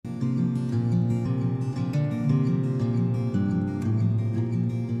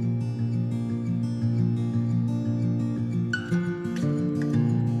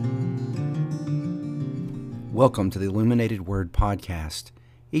Welcome to the Illuminated Word Podcast.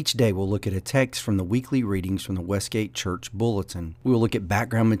 Each day we'll look at a text from the weekly readings from the Westgate Church Bulletin. We will look at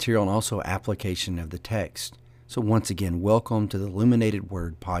background material and also application of the text. So once again, welcome to the Illuminated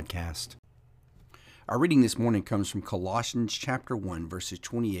Word Podcast. Our reading this morning comes from Colossians chapter 1, verses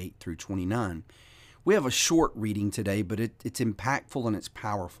 28 through 29. We have a short reading today, but it's impactful and it's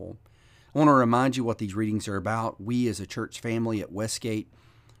powerful. I want to remind you what these readings are about. We as a church family at Westgate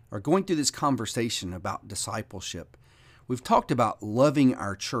are going through this conversation about discipleship. We've talked about loving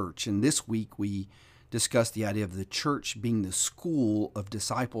our church, and this week we discussed the idea of the church being the school of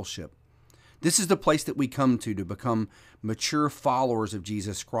discipleship. This is the place that we come to become mature followers of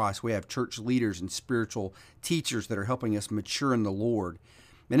Jesus Christ. We have church leaders and spiritual teachers that are helping us mature in the Lord.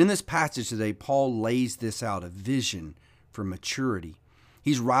 And in this passage today, Paul lays this out, a vision for maturity.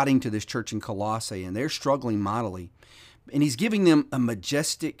 He's writing to this church in Colossae, and they're struggling mightily. And he's giving them a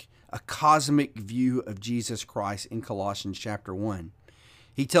majestic, a cosmic view of Jesus Christ in Colossians chapter 1.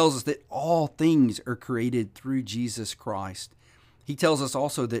 He tells us that all things are created through Jesus Christ. He tells us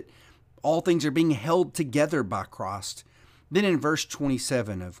also that all things are being held together by Christ. Then in verse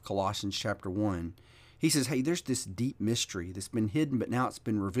 27 of Colossians chapter 1, he says, hey, there's this deep mystery that's been hidden, but now it's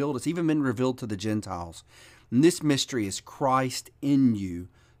been revealed. It's even been revealed to the Gentiles. And this mystery is Christ in you,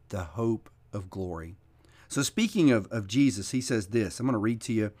 the hope of glory. So speaking of Jesus, he says this. I'm going to read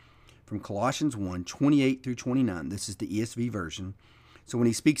to you from Colossians 1, 28 through 29. This is the ESV version. So when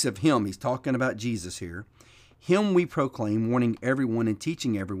he speaks of him, he's talking about Jesus here. Him we proclaim, warning everyone and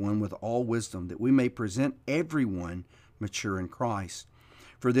teaching everyone with all wisdom, that we may present everyone mature in Christ.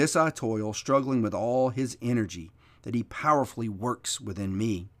 For this I toil, struggling with all his energy, that he powerfully works within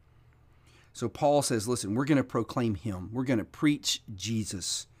me. So Paul says, listen, we're going to proclaim him. We're going to preach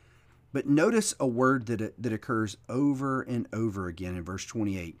Jesus. But notice a word that occurs over and over again in verse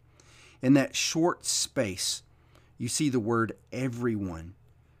 28. In that short space, you see the word everyone,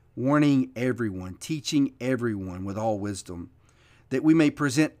 warning everyone, teaching everyone with all wisdom, that we may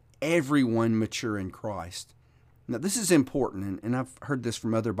present everyone mature in Christ. Now, this is important, and I've heard this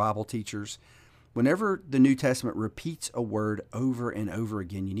from other Bible teachers. Whenever the New Testament repeats a word over and over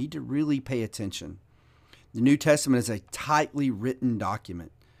again, you need to really pay attention. The New Testament is a tightly written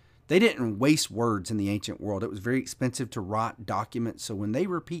document. They didn't waste words in the ancient world. It was very expensive to write documents. So when they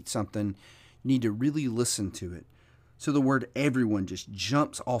repeat something, you need to really listen to it. So the word everyone just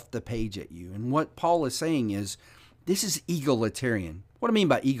jumps off the page at you. And what Paul is saying is, this is egalitarian. What do I mean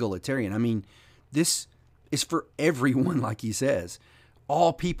by egalitarian? I mean, this is for everyone, like he says.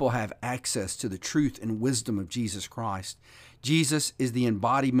 All people have access to the truth and wisdom of Jesus Christ. Jesus is the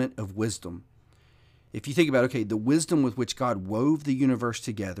embodiment of wisdom. If you think about, okay, the wisdom with which God wove the universe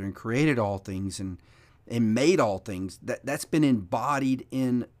together and created all things and made all things, that's been embodied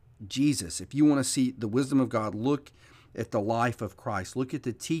in Jesus. If you want to see the wisdom of God, look at the life of Christ. Look at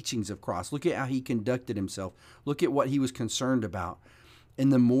the teachings of Christ. Look at how he conducted himself. Look at what he was concerned about.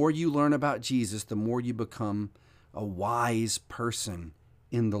 And the more you learn about Jesus, the more you become a wise person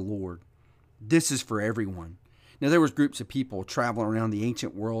in the Lord. This is for everyone. Now, there was groups of people traveling around the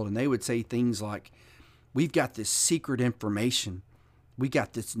ancient world, and they would say things like, we've got this secret information. We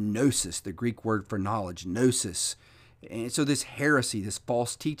got this gnosis, the Greek word for knowledge, gnosis. And so this heresy, this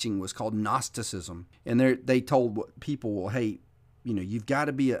false teaching was called Gnosticism. And they told people, well, hey, you've got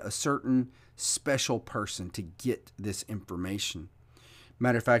to be a certain special person to get this information.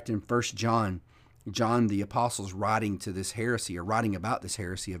 Matter of fact, in 1 John the apostle is writing to this heresy, or writing about this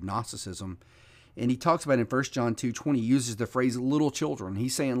heresy of Gnosticism. And he talks about in 1 John 2:20, he uses the phrase little children.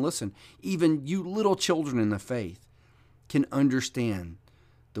 He's saying, listen, even you little children in the faith can understand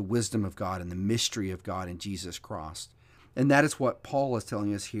the wisdom of God and the mystery of God in Jesus Christ. And that is what Paul is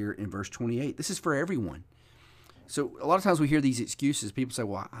telling us here in verse 28. This is for everyone. So a lot of times we hear these excuses. People say,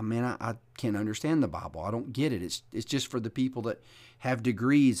 well, I can't understand the Bible. I don't get it. It's just for the people that have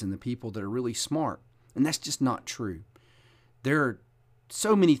degrees and the people that are really smart. And that's just not true. There are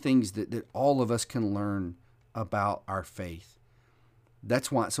so many things that all of us can learn about our faith.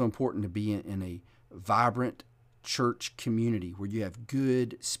 That's why it's so important to be in a vibrant church community where you have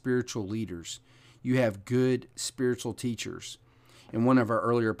good spiritual leaders. You have good spiritual teachers. In one of our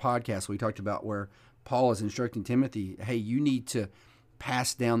earlier podcasts, we talked about where Paul is instructing Timothy, hey, you need to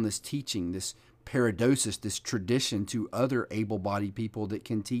pass down this teaching, this paradosis, this tradition to other able-bodied people that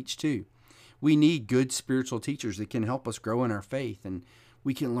can teach too. We need good spiritual teachers that can help us grow in our faith, and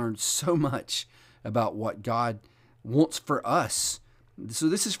we can learn so much about what God wants for us. So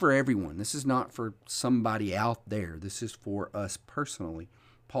this is for everyone. This is not for somebody out there. This is for us personally.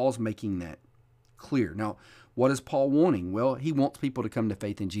 Paul's making that clear. Now, what is Paul wanting? Well, he wants people to come to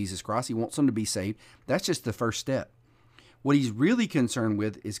faith in Jesus Christ. He wants them to be saved. That's just the first step. What he's really concerned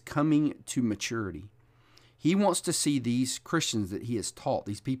with is coming to maturity. He wants to see these Christians that he has taught,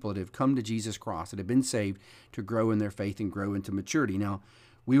 these people that have come to Jesus Christ, that have been saved, to grow in their faith and grow into maturity. Now,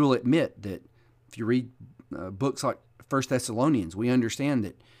 we will admit that if you read books like 1 Thessalonians, we understand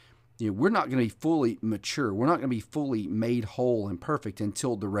that we're not going to be fully mature. We're not going to be fully made whole and perfect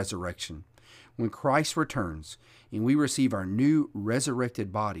until the resurrection. When Christ returns and we receive our new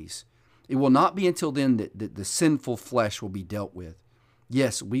resurrected bodies, it will not be until then that the sinful flesh will be dealt with.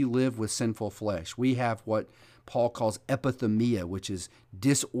 Yes, we live with sinful flesh. We have what Paul calls epithemia, which is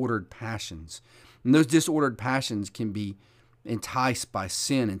disordered passions. And those disordered passions can be enticed by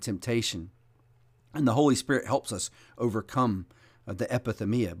sin and temptation. And the Holy Spirit helps us overcome the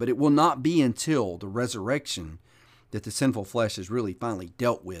epithemia. But it will not be until the resurrection that the sinful flesh is really finally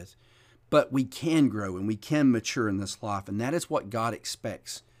dealt with. But we can grow and we can mature in this life. And that is what God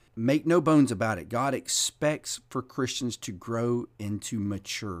expects. Make no bones about it. God expects for Christians to grow and to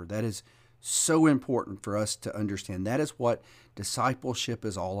mature. That is so important for us to understand. That is what discipleship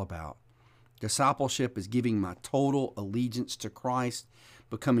is all about. Discipleship is giving my total allegiance to Christ,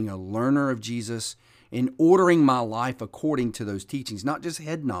 becoming a learner of Jesus, and ordering my life according to those teachings. Not just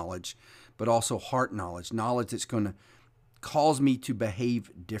head knowledge, but also heart knowledge. Knowledge that's going to cause me to behave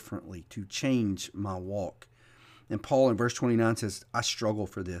differently, to change my walk. And Paul in verse 29 says, I struggle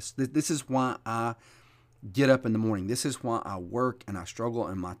for this. This is why I get up in the morning. This is why I work and I struggle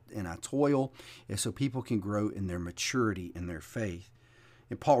and I toil, is so people can grow in their maturity and their faith.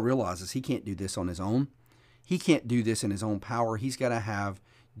 And Paul realizes he can't do this on his own. He can't do this in his own power. He's got to have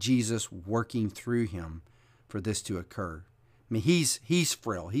Jesus working through him for this to occur. I mean, he's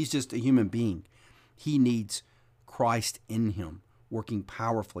frail. He's just a human being. He needs Christ in him, working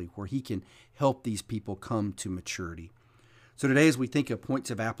powerfully where he can help these people come to maturity. So today, as we think of points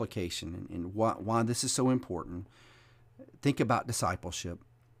of application and why this is so important, think about discipleship.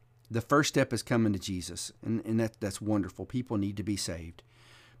 The first step is coming to Jesus, and that's wonderful. People need to be saved.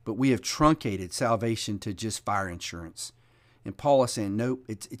 But we have truncated salvation to just fire insurance. And Paul is saying, nope,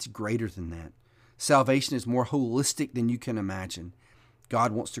 it's greater than that. Salvation is more holistic than you can imagine.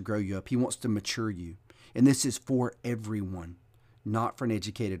 God wants to grow you up. He wants to mature you. And this is for everyone, not for an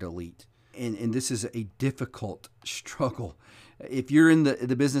educated elite. And this is a difficult struggle. If you're in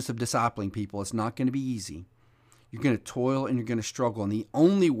the business of discipling people, it's not going to be easy. You're going to toil and you're going to struggle. And the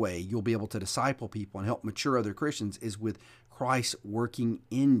only way you'll be able to disciple people and help mature other Christians is with Christ working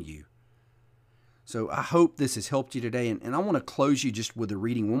in you. So I hope this has helped you today. And I want to close you just with a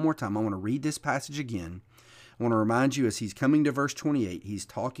reading one more time. I want to read this passage again. I want to remind you as he's coming to verse 28, he's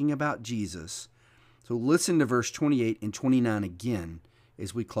talking about Jesus. So listen to verse 28 and 29 again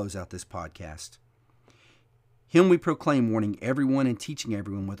as we close out this podcast. Him we proclaim, warning everyone and teaching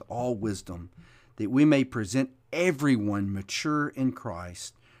everyone with all wisdom, that we may present everyone mature in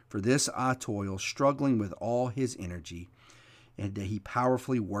Christ. For this I toil, struggling with all his energy, and that he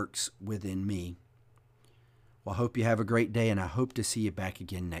powerfully works within me. Well, I hope you have a great day, and I hope to see you back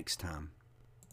again next time.